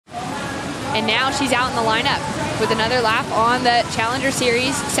And now she's out in the lineup with another lap on the Challenger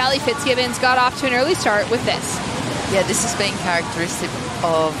Series. Sally Fitzgibbons got off to an early start with this. Yeah, this has been characteristic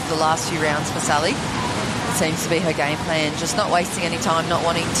of the last few rounds for Sally. It seems to be her game plan, just not wasting any time, not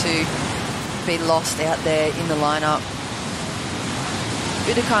wanting to be lost out there in the lineup.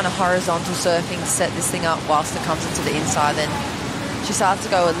 Bit of kind of horizontal surfing to set this thing up whilst it comes into the inside. Then she starts to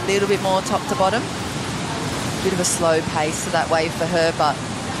go a little bit more top to bottom. Bit of a slow pace to that wave for her, but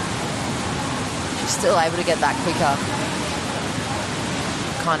she's still able to get that quicker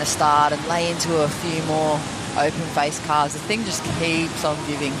kind of start and lay into a few more open face cars. The thing just keeps on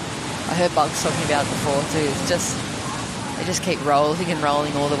giving. I heard Bugs talking about it before too. It's just, they just keep rolling and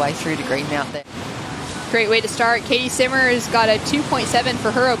rolling all the way through to green out there. Great way to start. Caity Simmers got a 2.7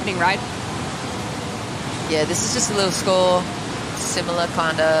 for her opening ride. Yeah, this is just a little score, similar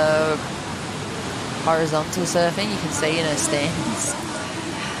kind of horizontal surfing. You can see in her stance.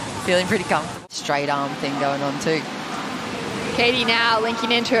 Feeling pretty comfortable. Straight arm thing going on too. Caity now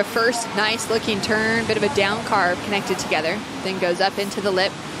linking into a first nice looking turn, bit of a down carb connected together, then goes up into the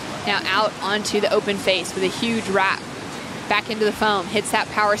lip. Now out onto the open face with a huge wrap. Back into the foam, hits that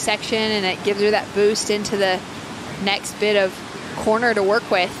power section, and it gives her that boost into the next bit of corner to work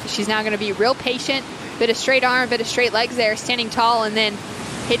with. She's now going to be real patient, bit of straight arm, bit of straight legs there, standing tall, and then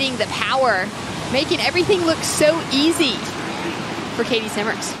hitting the power, making everything look so easy for Caity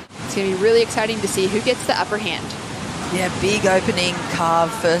Simmers. It's going to be really exciting to see who gets the upper hand. Yeah, big opening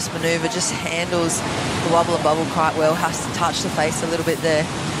carve first maneuver, just handles the wobble and bubble quite well, has to touch the face a little bit there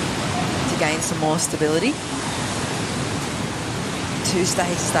to gain some more stability. 2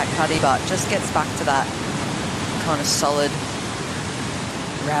 stages that Caity, but just gets back to that kind of solid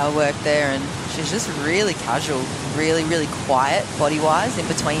rail work there, and she's just really casual, really quiet body-wise in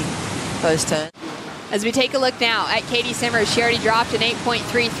between those turns. As we take a look now at Caity Simmers, she already dropped an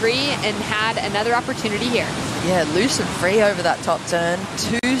 8.33 and had another opportunity here. Yeah, loose and free over that top turn.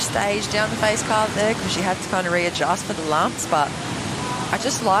 2 stage down the face carve there because she had to kind of readjust for the lumps, but I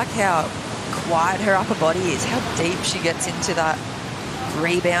just like how quiet her upper body is, how deep she gets into that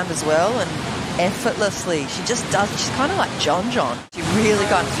rebound as well, and effortlessly she just does. She's kind of like John. She really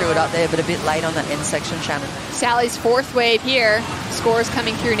got through it up there, but a bit late on that end section, Shannon. Sally's 4th wave here. Scores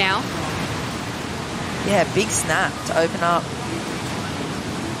coming through now. Yeah, big snap to open up.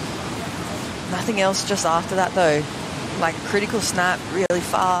 Nothing else just after that though. Like a critical snap, really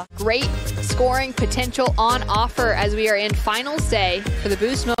far. Great scoring potential on offer as we are in finals day for the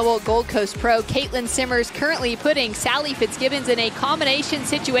Boost Mobile Gold Coast Pro. Caity Simmers currently putting Sally Fitzgibbons in a combination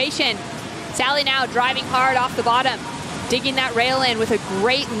situation. Sally now driving hard off the bottom, digging that rail in with a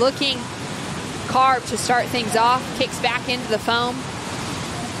great looking carb to start things off. Kicks back into the foam.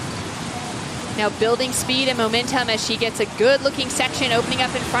 Now building speed and momentum as she gets a good looking section opening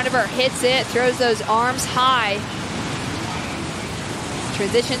up in front of her. Hits it, throws those arms high.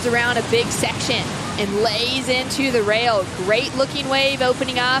 Transitions around a big section and lays into the rail. Great looking wave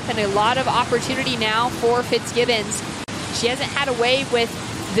opening up, and a lot of opportunity now for Fitzgibbons. She hasn't had a wave with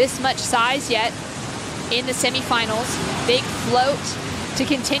this much size yet in the semifinals. Big float to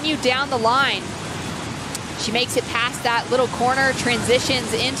continue down the line. She makes it past that little corner,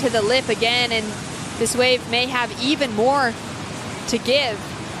 transitions into the lip again, and this wave may have even more to give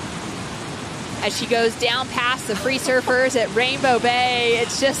as she goes down past the free surfers at Rainbow Bay.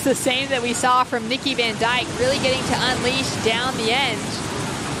 It's just the same that we saw from Nikki Van Dyke, really getting to unleash down the end.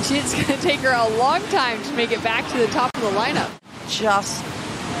 It's going to take her a long time to make it back to the top of the lineup. Just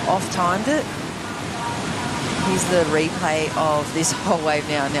off-timed it. Here's the replay of this whole wave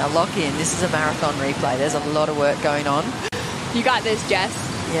now. Now lock in, this is a marathon replay. There's a lot of work going on. You got this, Jess.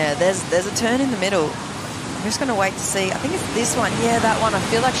 Yeah, there's a turn in the middle. I'm just going to wait to see. I think it's this one. Yeah, that one. I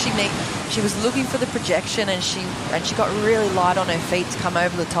feel like she was looking for the projection, and she got really light on her feet to come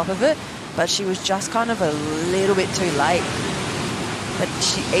over the top of it, but she was just kind of a little bit too late. But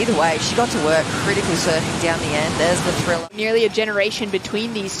either way, she got to work. Critical surfing down the end. There's the thriller. Nearly a generation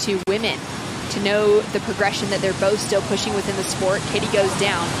between these two women to know the progression that they're both still pushing within the sport. Caity goes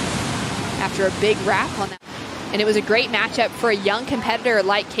down after a big wrap on that. And it was a great matchup for a young competitor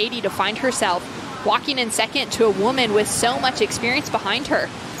like Caity to find herself walking in second to a woman with so much experience behind her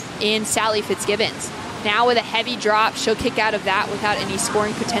in Sally Fitzgibbons. Now with a heavy drop, she'll kick out of that without any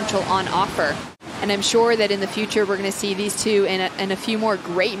scoring potential on offer. And I'm sure that in the future we're going to see these two in a few more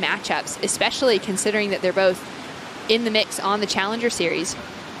great matchups, especially considering that they're both in the mix on the Challenger Series.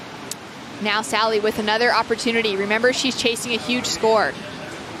 Now Sally with another opportunity. Remember, she's chasing a huge score.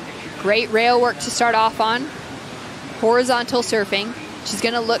 Great rail work to start off on. Horizontal surfing. She's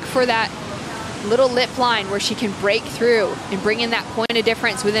going to look for that little lip line where she can break through and bring in that point of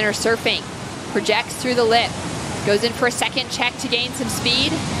difference within her surfing. projects through the lip, goes in for a second check to gain some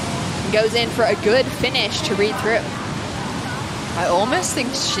speed, and goes in for a good finish to read through. I almost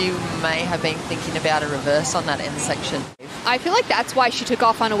think she may have been thinking about a reverse on that end section. I feel like that's why she took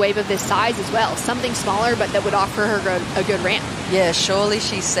off on a wave of this size as well. Something smaller, but that would offer her a good ramp. Yeah, surely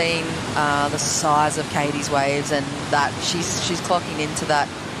she's seen the size of Caity's waves and that she's clocking into that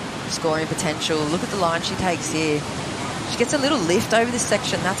scoring potential. Look at the line she takes here. She gets a little lift over this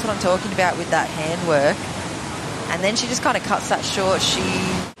section. That's what I'm talking about with that handwork. And then she just kind of cuts that short.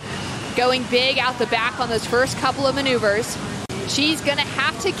 Going big out the back on those first couple of maneuvers. She's going to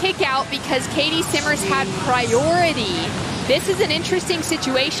have to kick out because Caity Simmers had priority. This is an interesting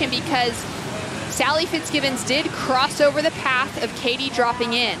situation because Sally Fitzgibbons did cross over the path of Caity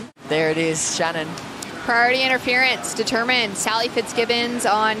dropping in. There it is, Shannon. Priority interference determined. Sally Fitzgibbons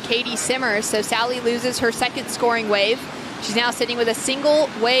on Caity Simmers. So Sally loses her second scoring wave. She's now sitting with a single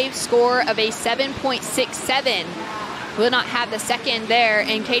wave score of a 7.67. Will not have the second there.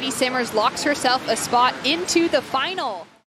 And Caity Simmers locks herself a spot into the final.